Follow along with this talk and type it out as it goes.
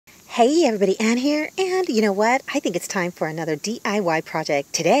Hey everybody, Ann here, and you know what? I think it's time for another DIY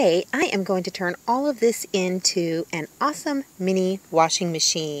project. Today, I am going to turn all of this into an awesome mini washing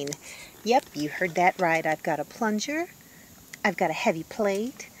machine. Yep, you heard that right. I've got a plunger, I've got a heavy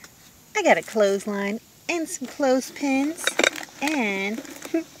plate, I got a clothesline, and some clothespins, and,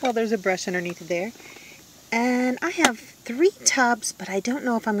 well, there's a brush underneath there. And I have 3 tubs, but I don't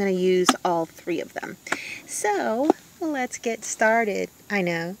know if I'm going to use all 3 of them. So, let's get started. I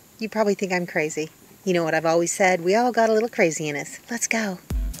know. You probably think I'm crazy. You know what I've always said, we all got a little crazy in us. Let's go.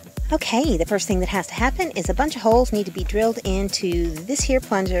 Okay, the first thing that has to happen is a bunch of holes need to be drilled into this here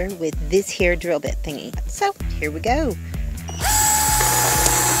plunger with this here drill bit thingy. So, here we go.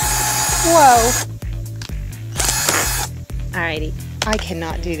 Whoa! Alrighty, I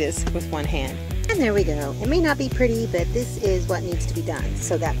cannot do this with one hand. And there we go. It may not be pretty, but this is what needs to be done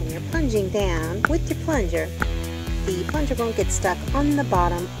so that when you're plunging down with your plunger, the plunger won't get stuck on the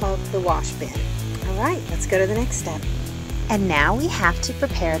bottom of the wash bin. Alright, let's go to the next step. And now we have to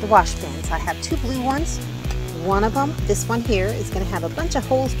prepare the wash bins. I have 2 blue ones. One of them, this one here, is going to have a bunch of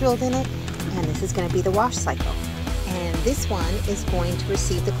holes drilled in it, and this is going to be the wash cycle. And this one is going to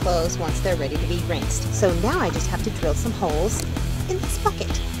receive the clothes once they're ready to be rinsed. So now I just have to drill some holes in this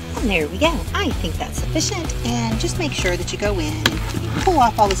bucket. And there we go. I think that's sufficient. And just make sure that you go in and you pull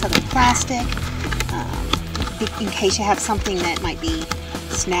off all this other plastic, in case you have something that might be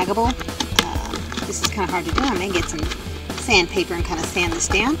snaggable. This is kind of hard to do. I may get some sandpaper and kind of sand this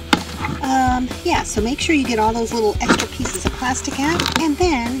down. Yeah, so make sure you get all those little extra pieces of plastic out, and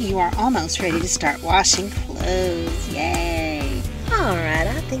then you are almost ready to start washing clothes. Yay! Alright,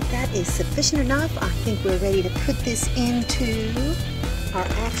 I think that is sufficient enough. I think we're ready to put this into our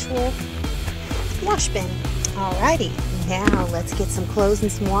actual wash bin. Alrighty, now let's get some clothes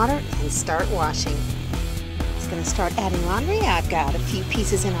and some water and start washing. Going to start adding laundry. I've got a few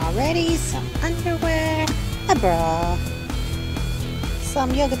pieces in already, some underwear, a bra,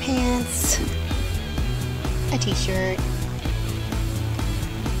 some yoga pants, a t-shirt,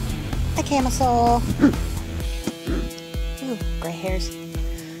 a camisole, ooh, gray hairs,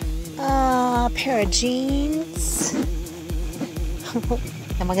 a pair of jeans.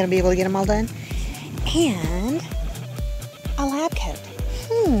 Am I going to be able to get them all done? And a lab coat.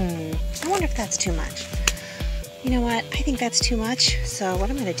 I wonder if that's too much. You know what? I think that's too much. So what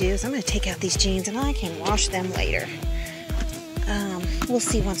I'm going to do is I'm going to take out these jeans and I can wash them later. We'll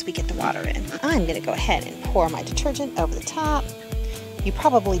see once we get the water in. I'm going to go ahead and pour my detergent over the top. You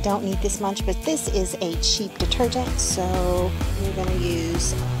probably don't need this much, but this is a cheap detergent, so we're going to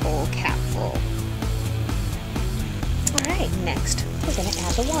use a whole capful. Alright, next we're going to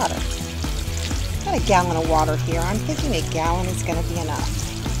add the water. Got a gallon of water here. I'm thinking a gallon is going to be enough.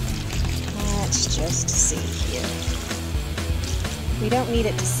 Let's just see here. We don't need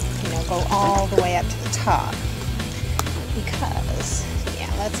it to, go all the way up to the top because, yeah,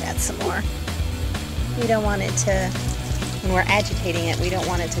 let's add some more. We don't want it to, when we're agitating it, we don't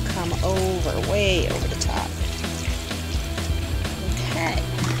want it to come way over the top. Okay,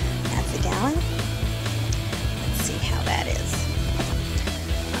 that's a gallon. Let's see how that is.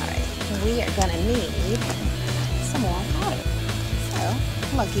 Alright, we are going to need some more water. So,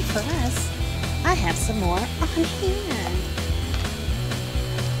 lucky for us, I have some more on hand.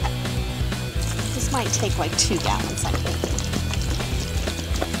 This might take like 2 gallons, I'm thinking.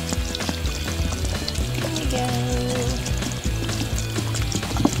 There we go.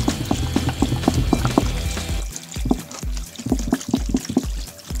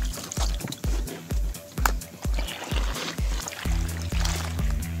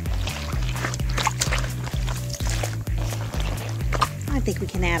 I think we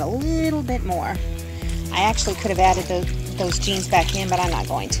can add a little bit more. I actually could have added those jeans back in, but I'm not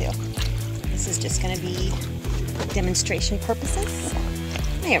going to. This is just going to be for demonstration purposes.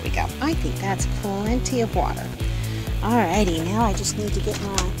 There we go. I think that's plenty of water. Alrighty, now I just need to get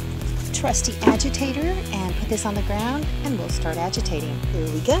my trusty agitator and put this on the ground, and we'll start agitating. Here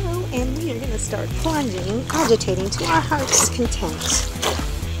we go, and we are going to start plunging, agitating to our heart's content.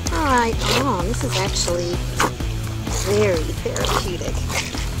 Alright, this is actually very therapeutic.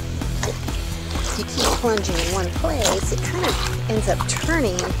 If you keep plunging in one place, it kind of ends up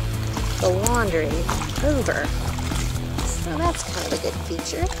turning the laundry over. So that's kind of a good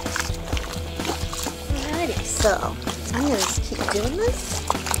feature. Alrighty, so I'm going to keep doing this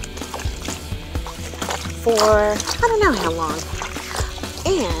for I don't know how long.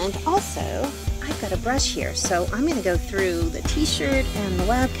 And also, I've got a brush here, so I'm going to go through the t-shirt and the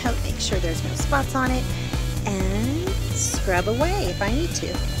lab coat, make sure there's no spots on it, and scrub away if I need to.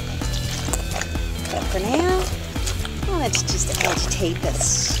 But for now, let's just agitate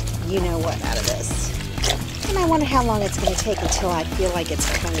this you-know-what out of this. And I wonder how long it's going to take until I feel like it's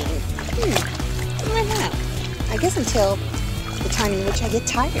clean. I don't know. I guess until the time in which I get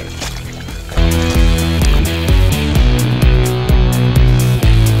tired.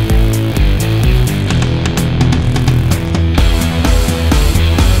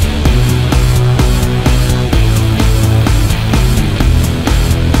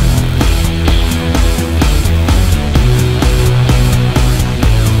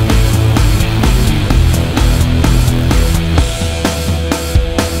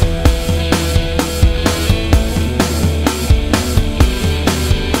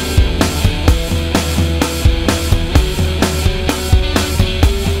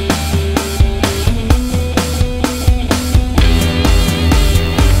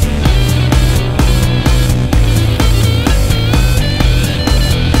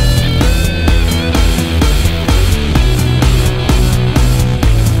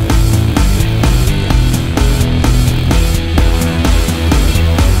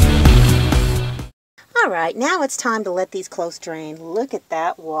 Alright, now it's time to let these clothes drain. Look at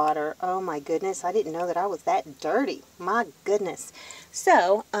that water. Oh my goodness, I didn't know that I was that dirty. My goodness.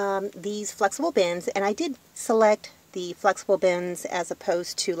 So, these flexible bins, and I did select the flexible bins as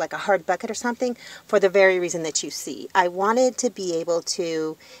opposed to like a hard bucket or something for the very reason that you see. I wanted to be able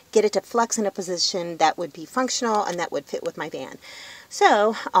to get it to flex in a position that would be functional and that would fit with my van.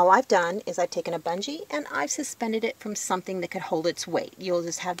 So all I've done is I've taken a bungee and I've suspended it from something that could hold its weight. You'll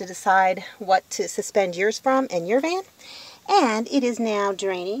just have to decide what to suspend yours from in your van. And it is now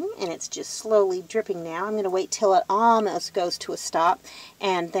draining, and it's just slowly dripping now. I'm going to wait till it almost goes to a stop,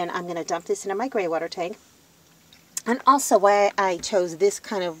 and then I'm going to dump this into my gray water tank. And also why I chose this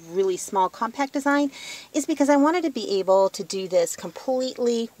kind of really small compact design is because I wanted to be able to do this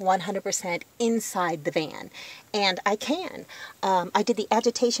completely 100% inside the van. And I can. I did the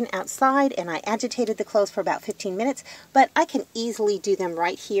agitation outside and I agitated the clothes for about 15 minutes, but I can easily do them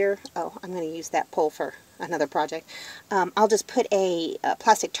right here. Oh, I'm going to use that pole for another project. I'll just put a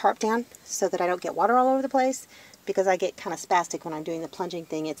plastic tarp down so that I don't get water all over the place, because I get kind of spastic when I'm doing the plunging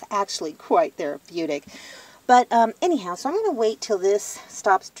thing. It's actually quite therapeutic. But anyhow, so I'm going to wait till this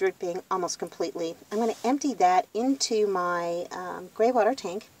stops dripping almost completely. I'm going to empty that into my gray water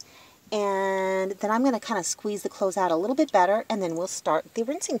tank, and then I'm going to kind of squeeze the clothes out a little bit better, and then we'll start the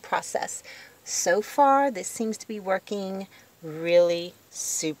rinsing process. So far, this seems to be working really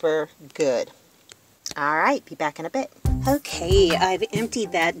super good. All right, be back in a bit. Okay, I've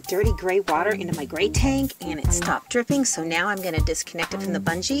emptied that dirty gray water into my gray tank and it stopped dripping, so now I'm going to disconnect it from the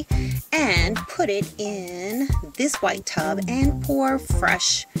bungee and put it in this white tub and pour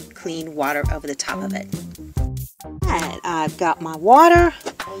fresh, clean water over the top of it. Alright, I've got my water.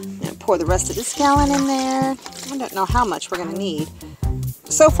 I'm going to pour the rest of this gallon in there. I don't know how much we're going to need.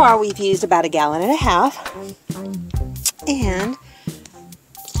 So far we've used about 1.5 gallons. And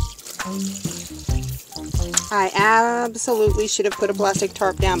I absolutely should have put a plastic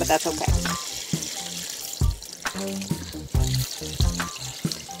tarp down, but that's okay.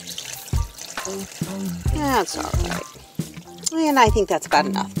 That's alright. And I think that's about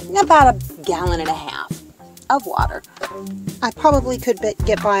enough. About 1.5 gallons of water. I probably could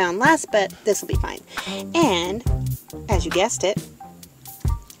get by on less, but this will be fine. And, as you guessed it,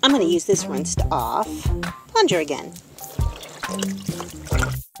 I'm going to use this rinsed off plunger again.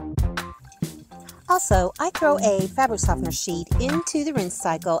 Also, I throw a fabric softener sheet into the rinse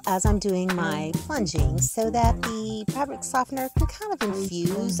cycle as I'm doing my plunging so that the fabric softener can kind of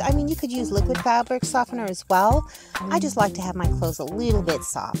infuse. I mean, you could use liquid fabric softener as well. I just like to have my clothes a little bit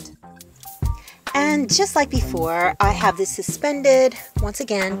soft. And just like before, I have this suspended once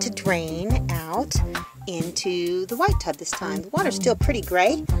again to drain out into the white tub this time. The water's still pretty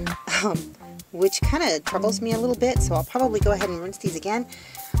gray, which kind of troubles me a little bit, so I'll probably go ahead and rinse these again.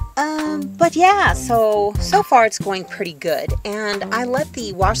 But yeah, so far it's going pretty good, and I let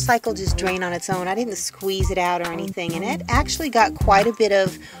the wash cycle just drain on its own. I didn't squeeze it out or anything, and it actually got quite a bit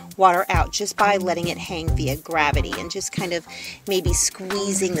of water out just by letting it hang via gravity and just kind of maybe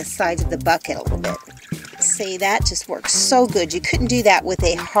squeezing the sides of the bucket a little bit. See, that just works so good. You couldn't do that with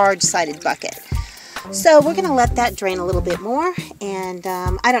a hard-sided bucket. So we're going to let that drain a little bit more, and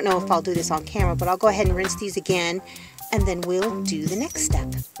I don't know if I'll do this on camera, but I'll go ahead and rinse these again, and then we'll do the next step.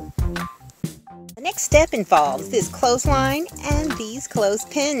 The next step involves this clothesline and these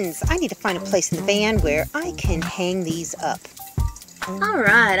clothespins. I need to find a place in the van where I can hang these up.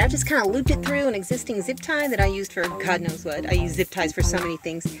 Alright, I've just kind of looped it through an existing zip tie that I used for God knows what. I use zip ties for so many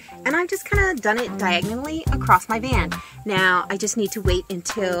things. And I've just kind of done it diagonally across my van. Now, I just need to wait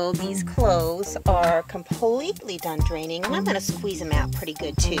until these clothes are completely done draining. And I'm going to squeeze them out pretty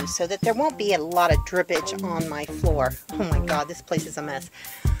good too, so that there won't be a lot of drippage on my floor. Oh my God, this place is a mess.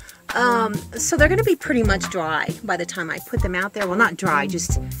 So they're going to be pretty much dry by the time I put them out there. Well, not dry,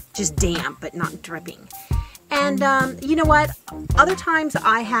 just damp, but not dripping. And you know what? Other times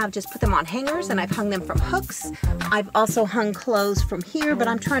I have just put them on hangers and I've hung them from hooks. I've also hung clothes from here, but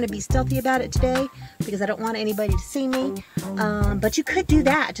I'm trying to be stealthy about it today because I don't want anybody to see me. But you could do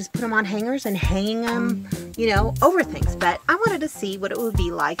that. Just put them on hangers and hang them, you know, over things. But I wanted to see what it would be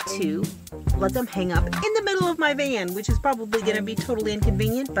like to let them hang up in the middle of my van, which is probably going to be totally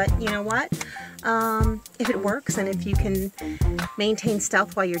inconvenient. But you know what? If it works and if you can maintain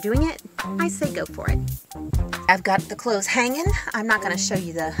stealth while you're doing it, I say go for it. I've got the clothes hanging. I'm not going to show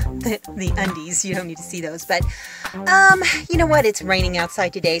you the undies. You don't need to see those. But you know what? It's raining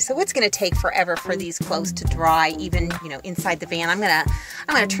outside today, so it's going to take forever for these clothes to dry, even, you know, inside the van. I'm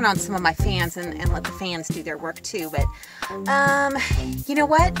gonna turn on some of my fans and let the fans do their work too. But you know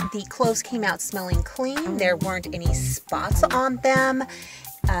what? The clothes came out smelling clean. There weren't any spots on them.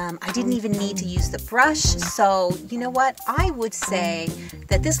 I didn't even need to use the brush. So you know what? I would say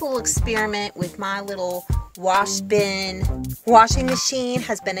that this little experiment with my little wash bin washing machine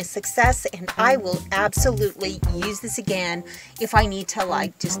has been a success, and I will absolutely use this again if I need to,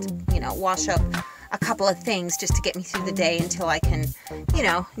 like, just, you know, wash up a couple of things just to get me through the day until I can, you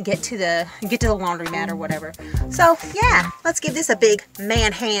know, get to the laundromat or whatever. So yeah, let's give this a big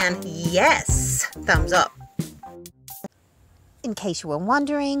man hand yes thumbs up. In case you were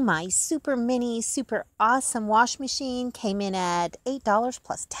wondering, my super mini, super awesome wash machine came in at $8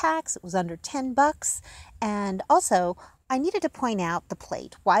 plus tax. It was under 10 bucks. And also, I needed to point out the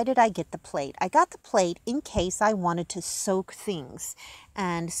plate. Why did I get the plate? I got the plate in case I wanted to soak things.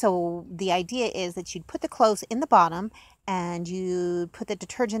 And so the idea is that you'd put the clothes in the bottom and you'd put the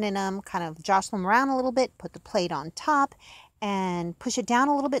detergent in them, kind of jostle them around a little bit, put the plate on top, and push it down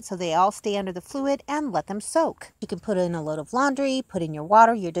a little bit so they all stay under the fluid and let them soak. You can put in a load of laundry, put in your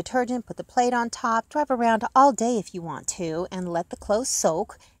water, your detergent, put the plate on top, drive around all day if you want to, and let the clothes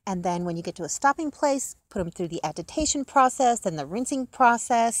soak. And then when you get to a stopping place, put them through the agitation process and the rinsing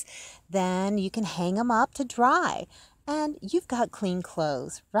process. Then you can hang them up to dry. And you've got clean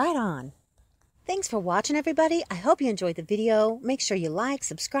clothes. Right on. Thanks for watching, everybody. I hope you enjoyed the video. Make sure you like,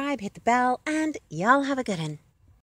 subscribe, hit the bell, and y'all have a good one.